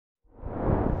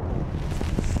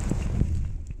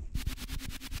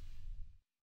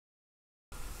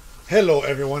Hello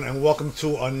everyone and welcome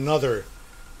to another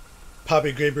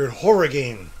Poppy Graybeard horror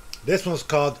game. This one's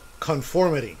called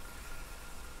Conformity.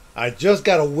 I just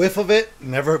got a whiff of it,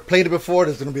 never played it before,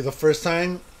 this is going to be the first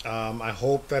time. I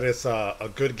hope that it's a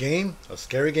good game, a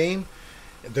scary game.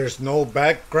 There's no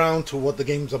background to what the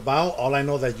game's about. All I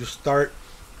know that you start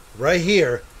right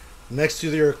here next to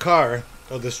your car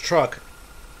or this truck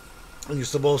and you're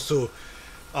supposed to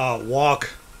walk,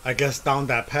 I guess, down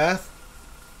that path,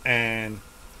 and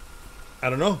I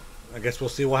don't know. I guess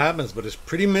we'll see what happens, but it's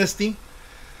pretty misty.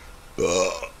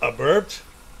 I burped,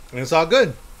 and it's all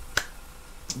good.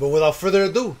 But without further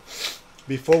ado,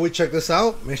 before we check this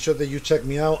out, make sure that you check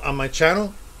me out on my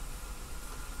channel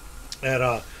at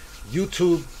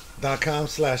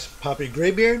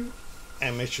youtube.com/PoppyGraybeard,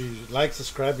 and make sure you like,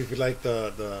 subscribe if you like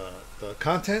the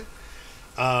content.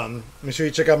 Make sure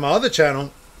you check out my other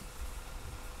channel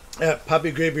at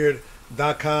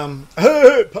PoppyGraybeard.com.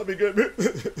 Poppy Graybeard.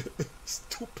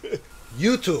 Stupid.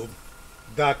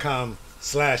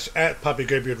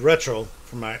 YouTube.com/@PoppyGraybeardRetro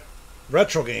for my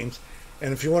retro games.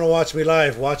 And if you want to watch me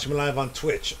live on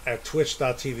Twitch at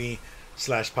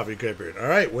twitch.tv/PoppyGraybeard.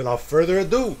 Alright, without further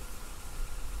ado,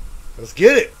 let's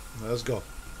get it. Let's go.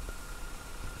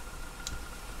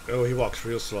 Oh, he walks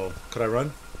real slow. Could I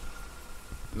run?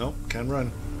 Nope, can't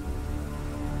run.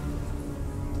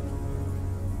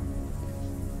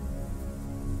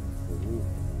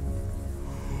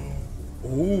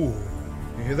 Ooh,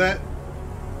 you hear that?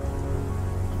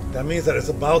 That means that it's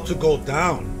about to go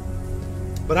down.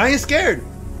 But I ain't scared.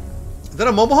 Is that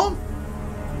a mobile home?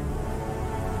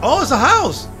 Oh, it's a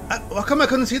house. How come I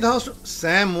couldn't see the house?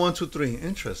 Sam 123.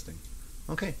 Interesting.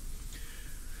 Okay.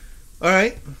 All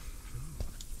right.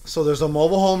 So there's a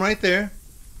mobile home right there,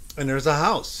 and there's a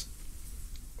house.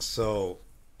 So,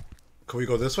 could we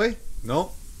go this way?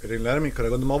 Nope. It didn't let me. Could I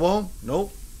go to the mobile home?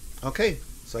 Nope. Okay.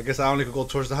 So I guess I only could go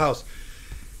towards the house.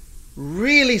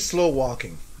 Really slow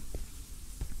walking.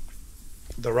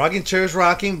 The rocking chair is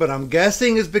rocking, but I'm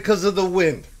guessing it's because of the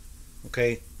wind.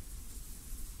 Okay.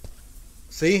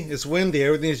 See, it's windy.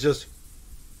 Everything's just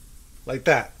like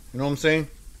that. You know what I'm saying?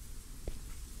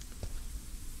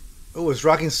 Oh, it's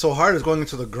rocking so hard it's going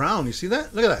into the ground. You see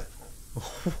that? Look at that.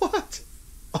 What?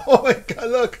 Oh my God,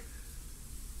 look.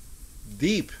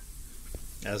 Deep,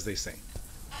 as they say.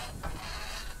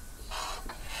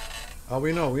 Oh,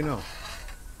 we know.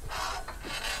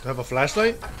 Do I have a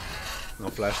flashlight? No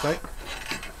flashlight.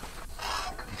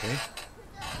 Okay.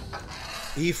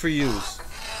 E for use.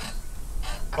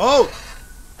 Oh!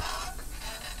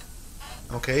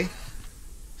 Okay.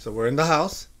 So we're in the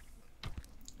house.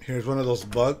 Here's one of those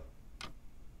bug.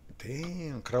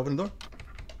 Damn. Could I open the door?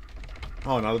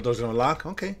 Oh, now the door's gonna lock?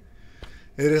 Okay.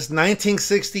 It is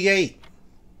 1968.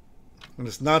 And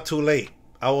it's not too late.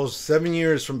 I was 7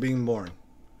 years from being born.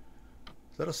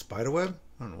 Is that a spider web?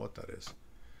 I don't know what that is.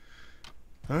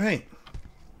 All right.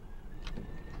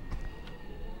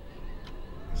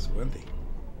 It's windy.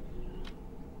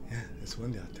 Yeah, it's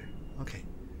windy out there. Okay.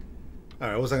 All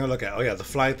right, what was I going to look at? Oh, yeah, the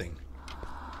fly thing.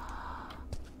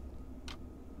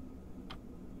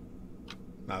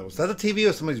 Now, was that the TV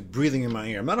or somebody's breathing in my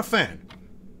ear? I'm not a fan.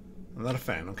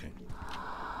 Okay.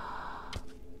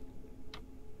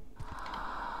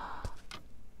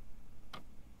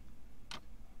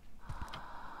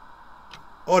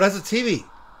 Oh, that's a TV.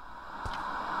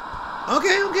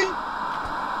 Okay.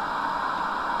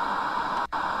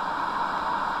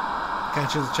 Can't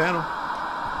choose the channel.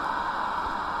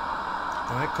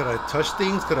 Alright, could I touch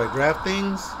things? Could I grab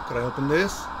things? Could I open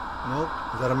this? Nope.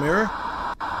 Is that a mirror?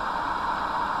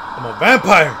 I'm a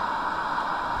vampire!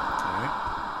 Alright.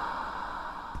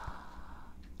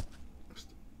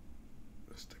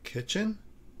 That's the kitchen.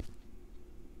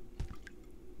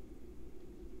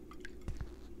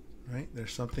 Right,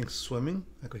 there's something swimming.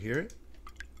 I could hear it.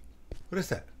 What is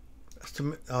that? That's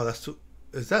too. Oh, that's too.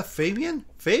 Is that Fabian?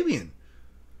 Fabian.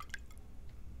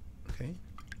 Okay.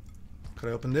 Could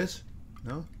I open this?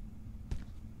 No.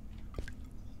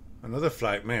 Another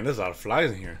fly. Man, there's a lot of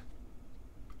flies in here.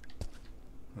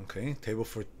 Okay, table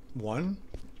for one.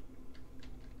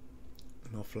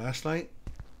 No flashlight.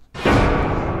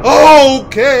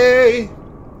 Okay.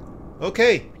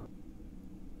 Okay.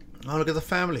 Oh, look at the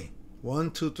family.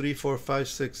 1, 2, 3, 4, 5,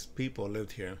 6 people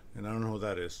lived here, and I don't know who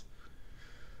that is.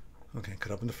 Okay,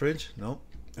 could I open the fridge? Nope.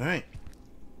 All right.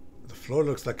 The floor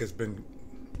looks like it's been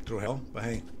through hell, but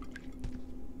hey,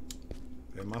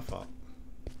 it's my fault.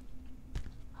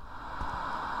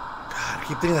 God, I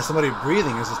keep thinking that somebody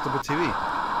breathing is a stupid TV.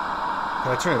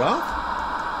 Can I turn it off?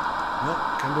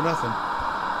 Nope, can't do nothing.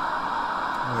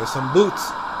 Oh, there's some boots.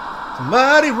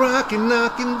 Somebody rocking,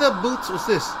 knocking the boots. What's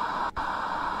this?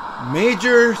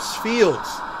 Major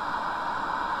Fields.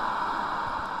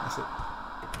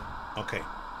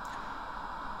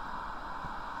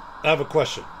 I have a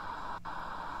question.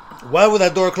 Why would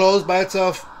that door close by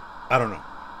itself? I don't know.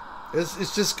 It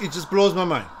just blows my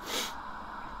mind.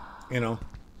 You know.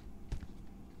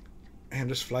 And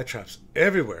there's fly traps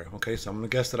everywhere. Okay, so I'm gonna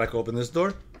guess that I can open this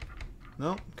door.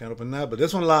 No, can't open that. But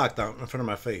this one locked out in front of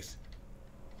my face.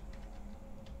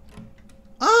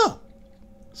 Oh,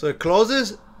 so it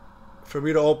closes for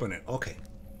me to open it. Okay,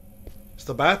 it's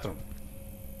the bathroom.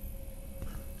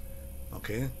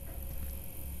 Okay,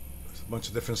 there's a bunch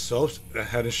of different soaps.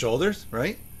 Head and Shoulders,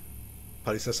 right?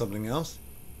 Probably said something else.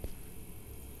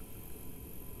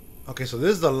 Okay, so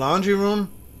this is the laundry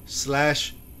room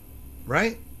slash,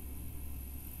 right?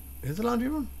 Is it the laundry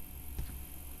room?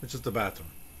 It's just the bathroom.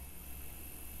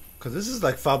 Because this is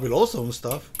like Fabuloso and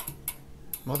stuff.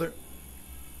 Mother,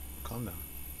 calm down.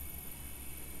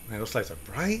 Man, those lights are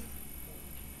bright.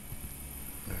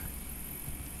 Right.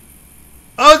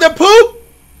 Oh, the poop!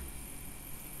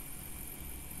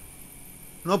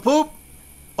 No poop?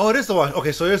 Oh, it is the wash.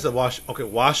 Okay, so here's the wash. Okay,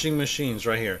 washing machines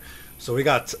right here. So we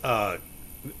got,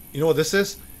 you know what this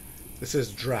is? This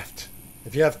is Draft.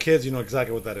 If you have kids, you know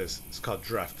exactly what that is. It's called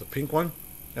Draft, the pink one.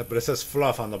 Yeah, but it says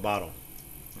Fluff on the bottle.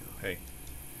 Hey.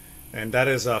 And that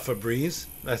is Febreze.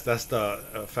 That's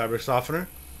the fabric softener.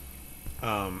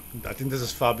 I think this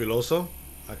is Fabuloso.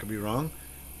 I could be wrong.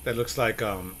 That looks like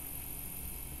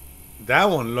that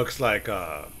one looks like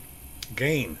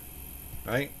Gain,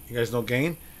 right? You guys know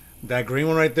Gain? That green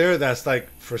one right there, that's like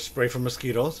for spray for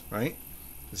mosquitoes, right?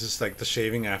 This is like the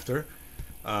shaving after.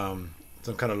 Some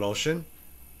kind of lotion.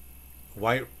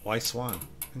 White Swan.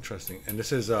 Interesting. And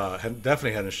this is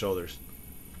definitely Head and Shoulders.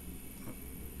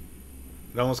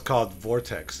 That one's called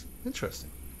Vortex. Interesting.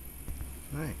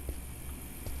 All right.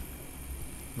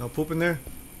 No poop in there?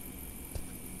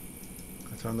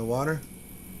 Can I turn on the water?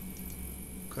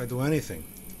 Can I do anything?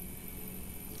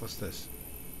 What's this?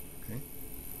 Okay.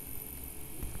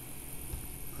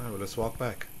 Alright, well, let's walk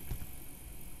back.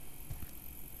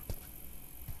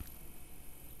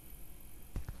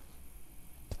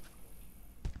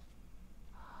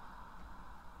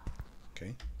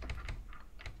 Okay.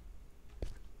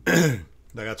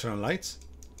 I gotta turn on lights.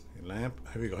 Lamp.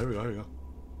 Here we go, here we go, here we go.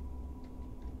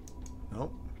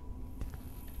 Nope.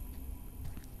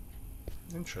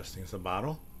 Interesting. It's a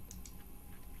bottle.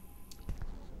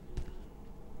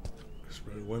 It's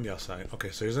really windy outside. Okay,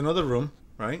 so here's another room,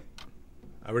 right?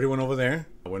 I already went over there.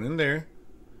 I went in there.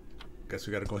 Guess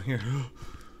we gotta go in here.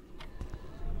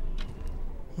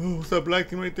 Oh, what's that black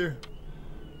thing right there?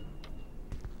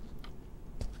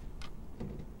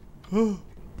 Oh.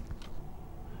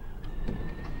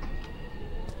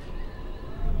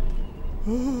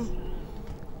 Oh.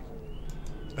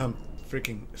 I'm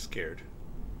freaking scared.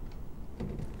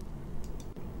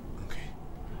 Okay.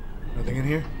 Nothing in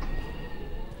here?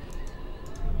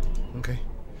 Okay.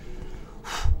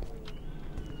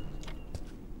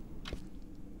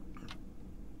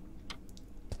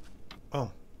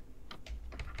 Oh.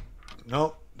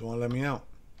 No, don't want to let me out.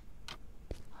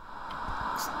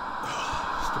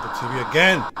 Stupid TV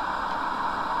again.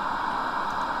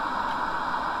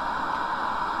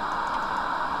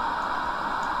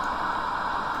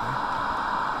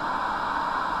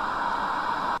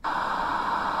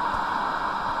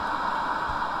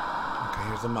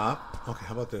 The mop. Okay,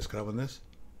 how about this? Can I open this?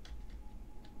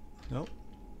 Nope.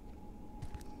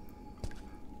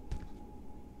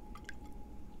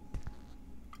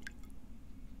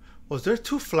 Was there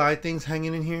two fly things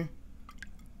hanging in here?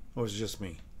 Or was it just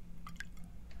me?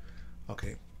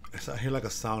 Okay. I hear like a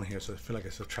sound here, so I feel like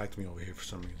it's attracting me over here for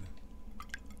some reason.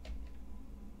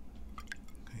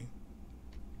 Okay.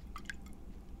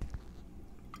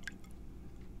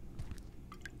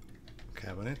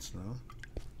 Cabinets? No.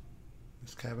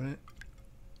 This cabinet.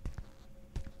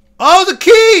 Oh, the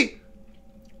key!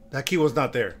 That key was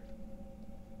not there.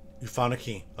 You found a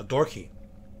key. A door key.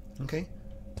 Okay.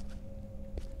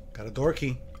 Got a door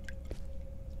key.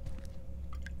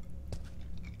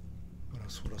 What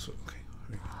else? What else? Okay. Here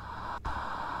we go.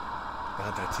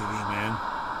 Got that TV, man.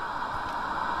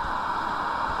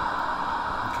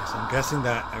 Okay, so I'm guessing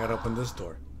that I gotta open this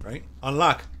door, right?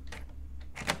 Unlock.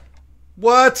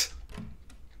 What?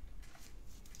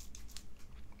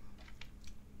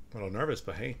 A little nervous,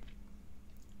 but hey,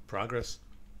 progress.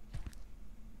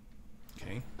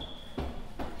 Okay.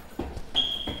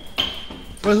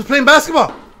 We're playing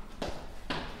basketball.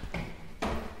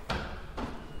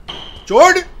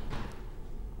 Jordan.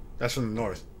 That's from the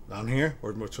north. Down here,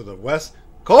 or to the west.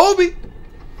 Kobe.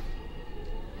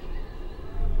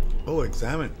 Oh,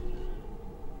 examine.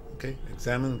 Okay,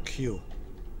 examine Q.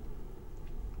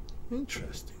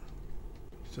 Interesting.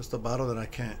 It's just a bottle that I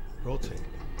can't rotate.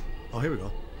 Oh, here we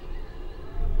go.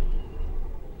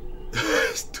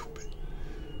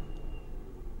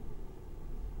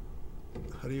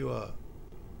 How do you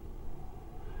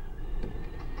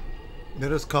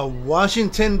that is called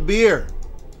Washington beer.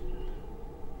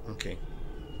 Okay.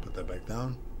 Put that back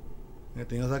down.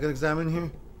 Anything else I can examine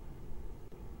here?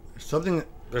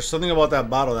 There's something about that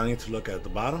bottle that I need to look at the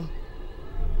bottom.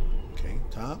 Okay,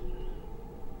 top.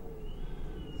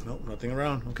 Nope, nothing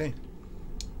around. Okay.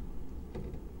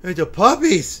 Hey, the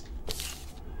puppies!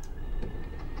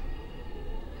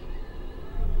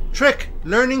 Trick,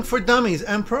 learning for dummies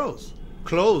and pros.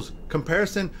 Clothes,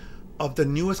 comparison of the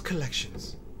newest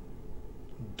collections.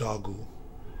 Doggo.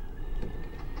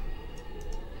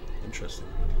 Interesting.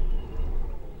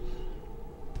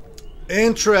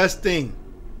 Interesting.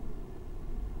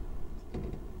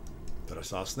 Thought I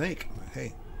saw a snake.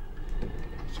 Hey,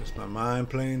 it's just my mind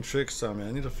playing tricks on me.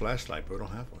 I need a flashlight, but we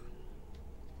don't have one.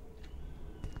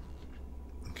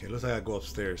 Okay, looks like I go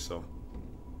upstairs, so.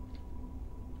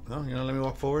 No, you know, let me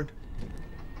walk forward.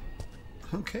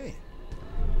 Okay.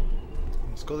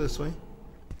 Let's go this way.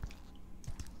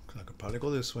 I could probably go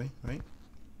this way, right?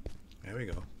 There we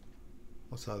go.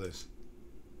 What's all this?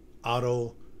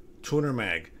 Auto tuner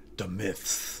mag. The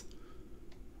myths.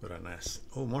 What a nice.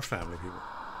 Oh, more family people.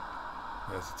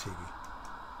 That's the TV.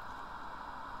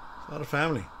 It's a lot of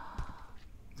family.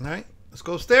 All right, let's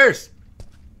go upstairs.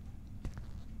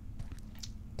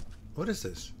 What is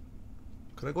this?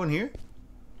 Could I go in here?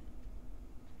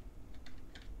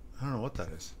 I don't know what that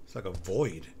is. It's like a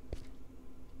void.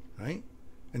 Right?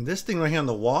 And this thing right here on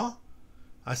the wall,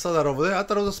 I saw that over there. I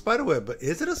thought it was a spider web, but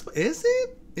is it a is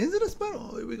it a spider?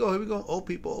 Oh, here we go. Here we go. Old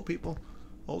people. Old people.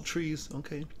 Old trees.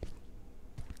 Okay.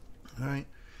 All right.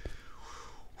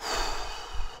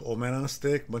 Old man on a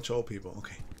stick. Bunch of old people.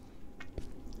 Okay.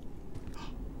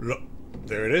 Look.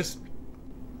 There it is.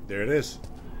 There it is.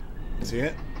 See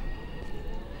it?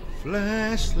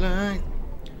 Flashlight.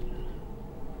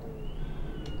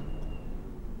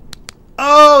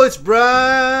 Oh, it's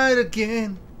bright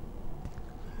again.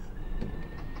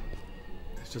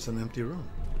 It's just an empty room.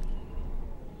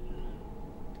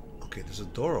 Okay, there's a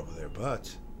door over there,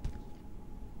 but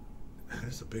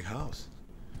it's a big house.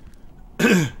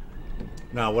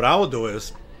 Now, what I will do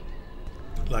is,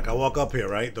 like, I walk up here,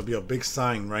 right? There'll be a big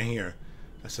sign right here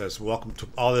that says, "Welcome to."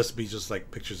 All this be just like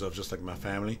pictures of just like my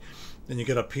family. Then you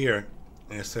get up here,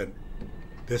 and it said,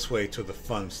 "This way to the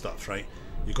fun stuff," right?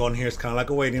 You go in here, it's kind of like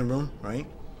a waiting room, right?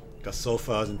 Got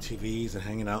sofas and TVs and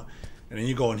hanging out. And then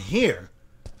you go in here,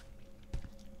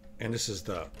 and this is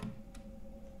the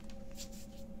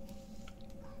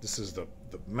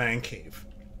man cave.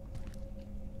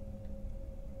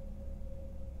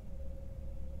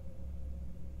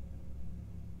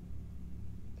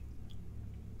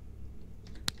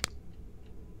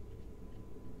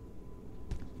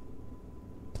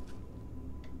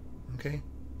 Okay.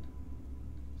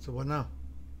 So what now?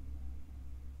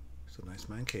 It's a nice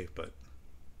man cave, but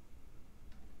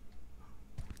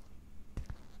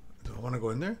do I want to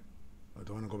go in there? Or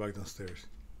do I want to go back downstairs?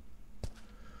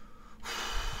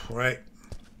 All right.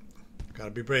 Gotta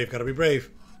be brave. Gotta be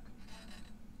brave.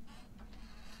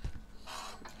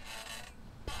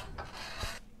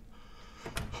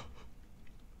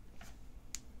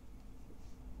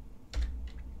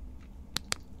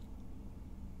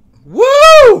 Woo!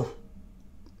 Oh,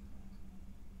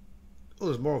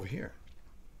 there's more over here.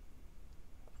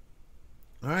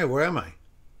 All right, where am I?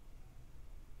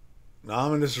 Now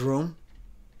I'm in this room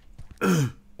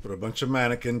with a bunch of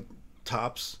mannequin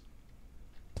tops.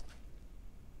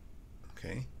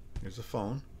 Okay, here's the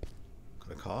phone.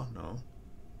 Could I call? No.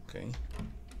 Okay.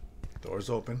 Door's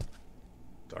open.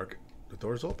 Dark. The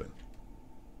door's open.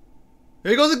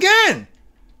 There he goes again!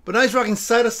 But now he's rocking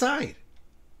side to side.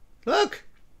 Look!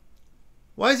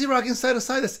 Why is he rocking side to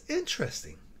side? That's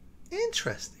interesting.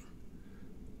 Interesting.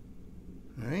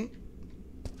 Alright.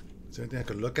 Is there anything I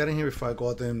could look at in here before I go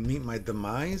out there and meet my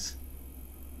demise?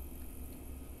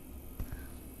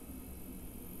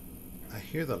 I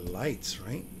hear the lights,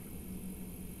 right?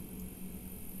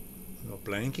 A little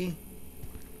blanky.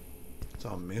 It's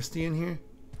all misty in here.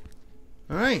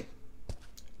 Alright.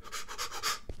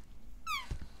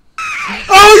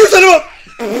 Oh, you son of a...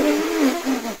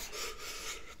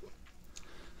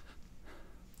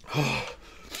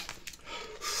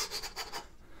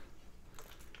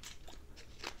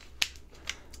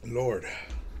 Lord.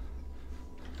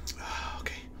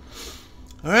 Okay.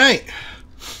 All right.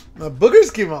 My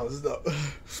boogers came out.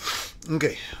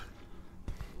 Okay.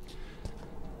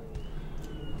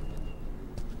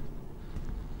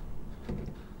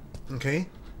 Okay.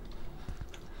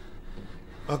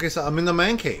 Okay, so I'm in the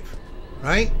man cave,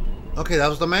 right? Okay, that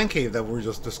was the man cave that we were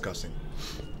just discussing.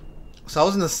 So I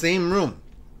was in the same room.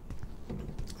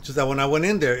 Just that when I went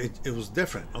in there, it was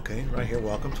different. Okay, right here.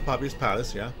 Welcome to Poppy's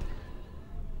Palace. Yeah.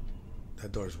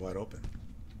 That door is wide open.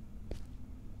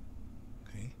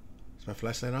 Okay. Is my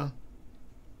flashlight on?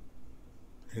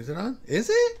 Is it on?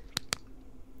 Is it?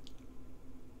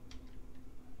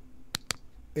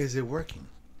 Is it working?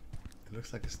 It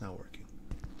looks like it's not working.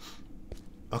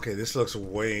 Okay, this looks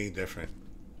way different.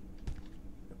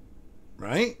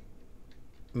 Right?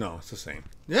 No, it's the same.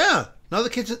 Yeah. Now the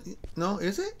kitchen. No,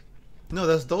 is it? No,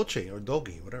 that's Dolce or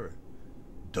Dogi, whatever.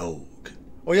 Dogue.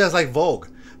 Oh yeah, it's like Vogue,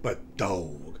 but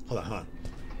Dogue. Hold on, hold on.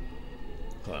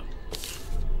 Hold on.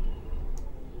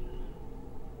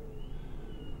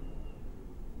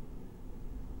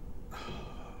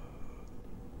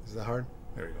 Is that hard?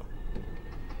 There we go.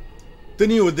 The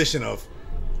new edition of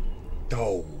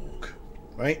Dogue.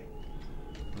 Right?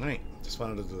 Right. Just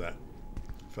wanted to do that.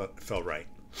 Felt right.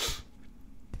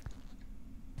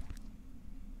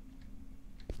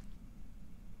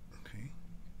 Okay.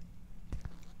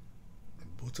 The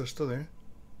boots are still there.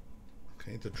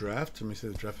 Okay, the draft. Let me see,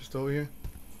 the draft is still over here.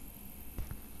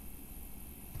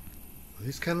 Are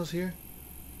these candles here?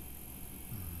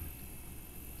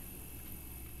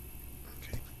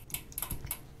 Okay.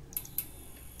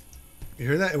 You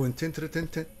hear that? It went tin, tin, tin,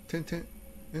 tin, tin, tin.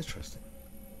 Interesting.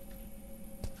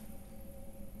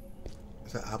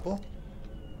 Is that apple?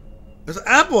 There's an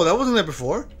apple! That wasn't there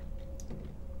before.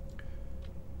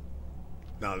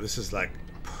 Now this is like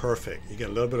perfect. You get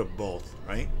a little bit of both,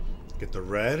 right? You get the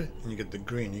red and you get the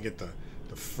green. You get the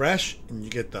fresh and you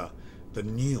get the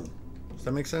new. Does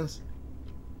that make sense?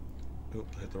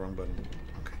 Oops, I hit the wrong button.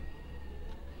 Okay.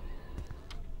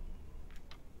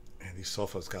 And these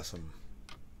sofas got some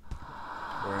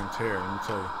wear and tear, let me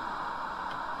tell you.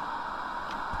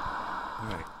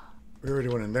 Alright. We already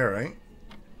went in there, right?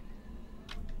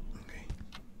 Okay.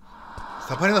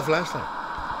 Stop hiding the flashlight.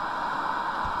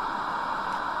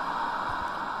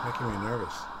 Making me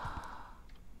nervous.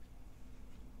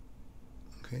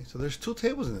 Okay, so there's 2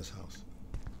 tables in this house.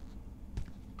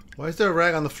 Why is there a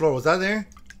rag on the floor? Was that there?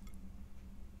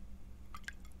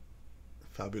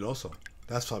 Fabuloso.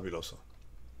 That's Fabuloso.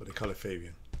 But they call it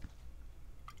Fabian.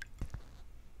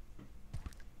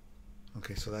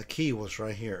 Okay, so that key was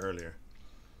right here earlier.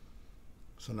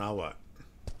 So now what?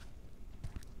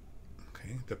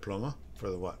 Okay, diploma for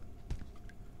the what?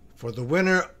 For the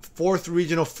winner, 4th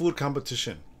regional food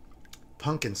competition.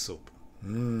 Pumpkin soup.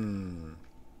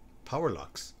 Power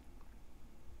Lux.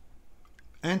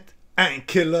 Ant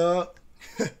killer.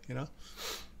 You know?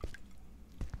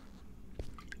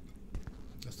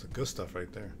 That's the good stuff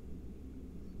right there.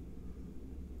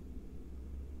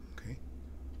 Okay.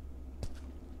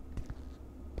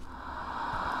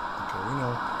 Okay, we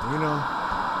know. We know.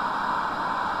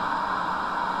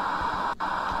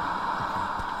 Okay.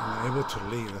 Am I able to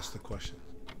leave? That's the question.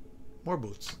 More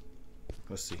boots.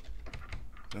 Let's see.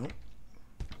 No.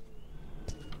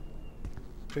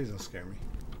 Please don't scare me.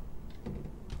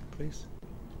 Please.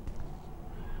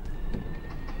 You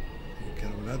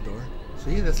can't open that door.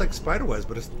 See, that's like spider webs,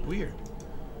 but it's weird.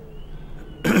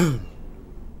 Alright.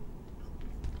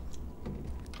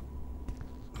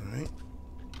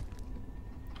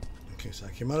 Okay, so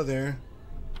I came out of there.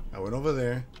 I went over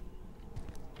there.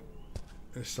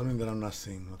 There's something that I'm not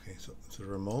seeing. Okay, so it's a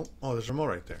remote. Oh, there's a remote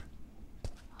right there.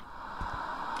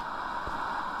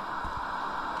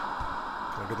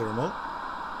 Can I get the remote?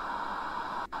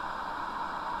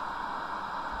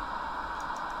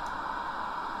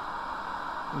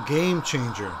 Game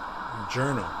changer.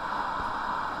 Journal.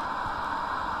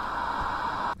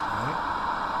 Alright.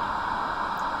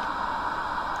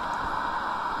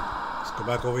 Let's go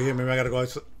back over here. Maybe I gotta go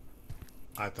outside.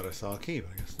 I thought I saw a key,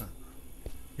 but I guess not.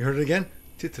 You heard it again?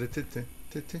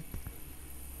 Okay.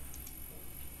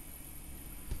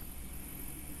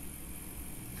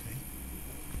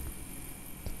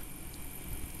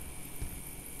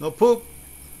 No poop.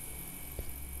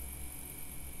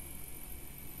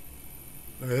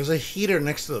 Look, there's a heater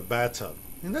next to the bathtub.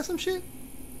 Isn't that some shit?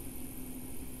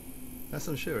 That's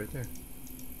some shit right there.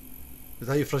 Is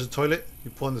that how you flush the toilet?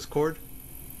 You pull on this cord?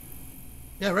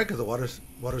 Yeah, right, because the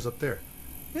water's up there.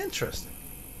 Interesting.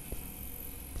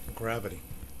 Gravity.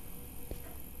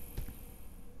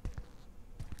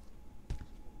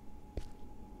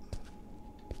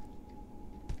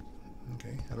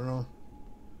 Okay, I don't know.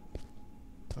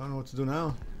 I don't know what to do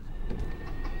now.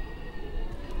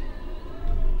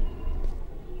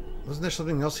 Wasn't there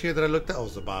something else here that I looked at? Oh, it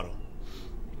was the bottle.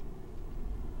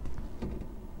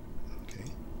 Okay.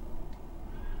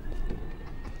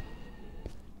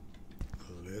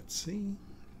 Let's see.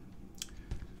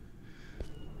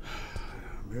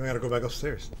 Maybe I gotta go back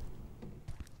upstairs.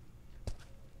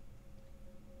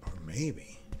 Or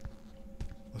maybe.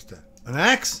 What's that? An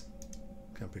axe?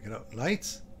 Can't pick it up.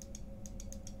 Lights?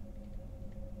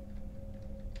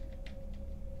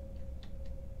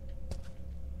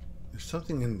 There's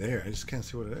something in there. I just can't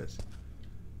see what it is.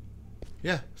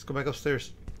 Yeah, let's go back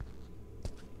upstairs.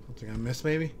 Something I missed,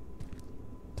 maybe?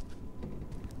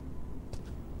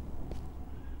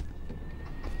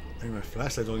 Maybe my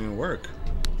flashlight don't even work.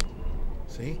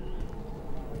 See?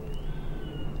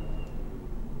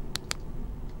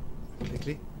 Click,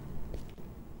 click.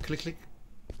 Click, click.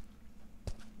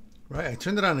 Right, I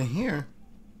turned it on in here.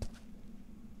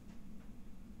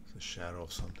 It's a shadow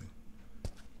of something.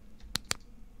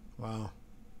 Wow.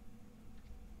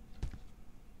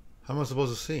 How am I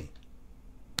supposed to see?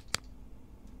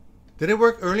 Did it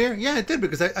work earlier? Yeah, it did,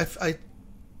 because I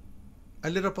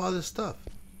lit up all this stuff.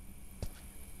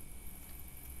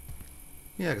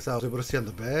 Yeah, because I was able to see on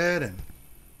the bed and...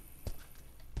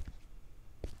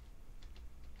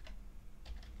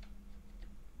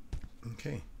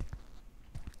 Okay.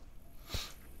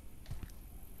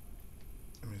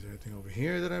 Is there anything over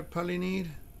here that I probably need?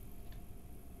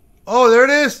 Oh, there it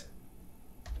is!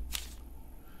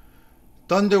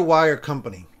 Thunderwire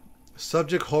Company.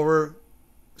 Subject horror.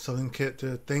 Something kit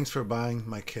to thanks for buying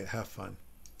my kit. Have fun.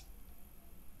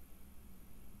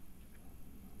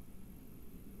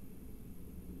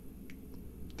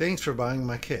 Thanks for buying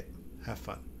my kit. Have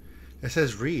fun. It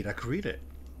says read. I could read it.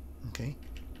 Okay.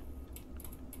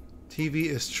 TV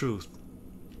is truth.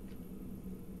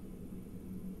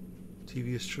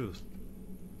 TV is truth.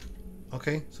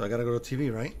 Okay, so I gotta go to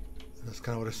TV, right? That's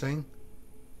kind of what it's saying.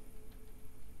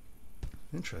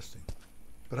 Interesting.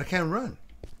 But I can't run.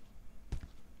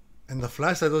 And the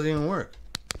flashlight doesn't even work.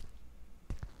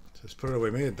 Just put it away.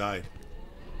 Maybe it died.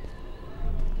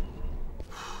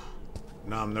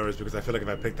 Now I'm nervous because I feel like if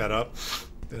I pick that up,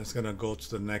 then it's gonna go to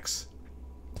the next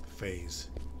phase.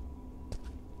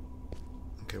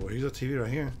 Okay, well here's a TV right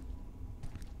here.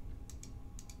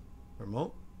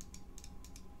 Remote?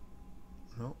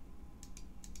 No.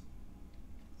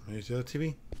 Here's the other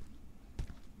TV.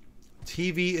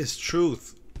 TV is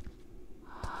truth.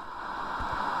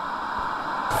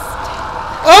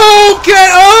 Okay!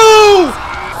 Oh!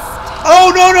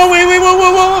 Oh no no wait wait whoa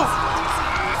whoa whoa!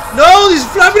 No, he's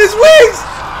flapping his wings!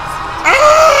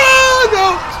 Ah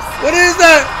no! What is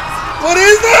that? What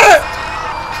is that?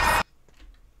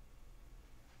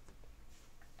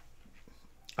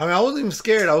 I mean, I wasn't even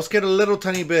scared. I was scared a little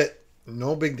tiny bit.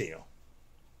 No big deal.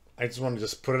 I just want to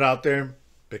just put it out there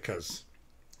because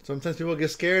sometimes people get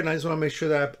scared, and I just want to make sure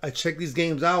that I check these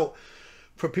games out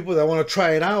for people that want to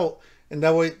try it out, and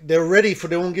that way they're ready for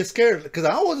they won't get scared, because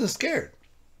I wasn't scared.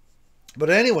 But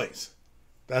anyways,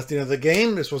 that's the end of the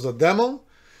game. This was a demo.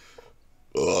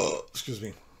 Excuse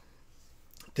me.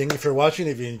 Thank you for watching.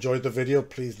 If you enjoyed the video,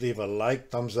 please leave a like,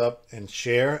 thumbs up, and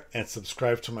share, and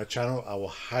subscribe to my channel. I will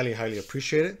highly, highly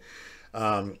appreciate it.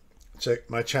 Check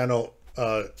my channel.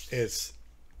 Is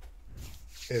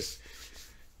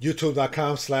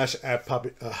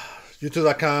youtube.com/poppy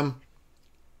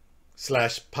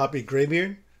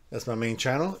That's my main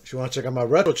channel. If you want to check out my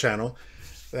retro channel,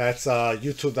 that's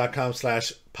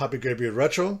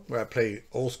youtube.com/poppygraybeardretro, where I play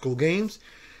old school games.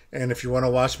 And if you want to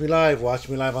watch me live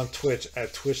on Twitch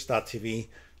at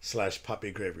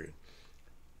twitch.tv/poppygraybeard.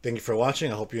 Thank you for watching.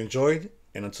 I hope you enjoyed,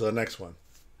 and until the next one,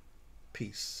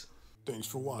 peace. Thanks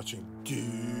for watching,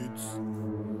 kids.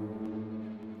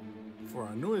 For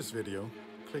our newest video,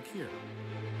 click here.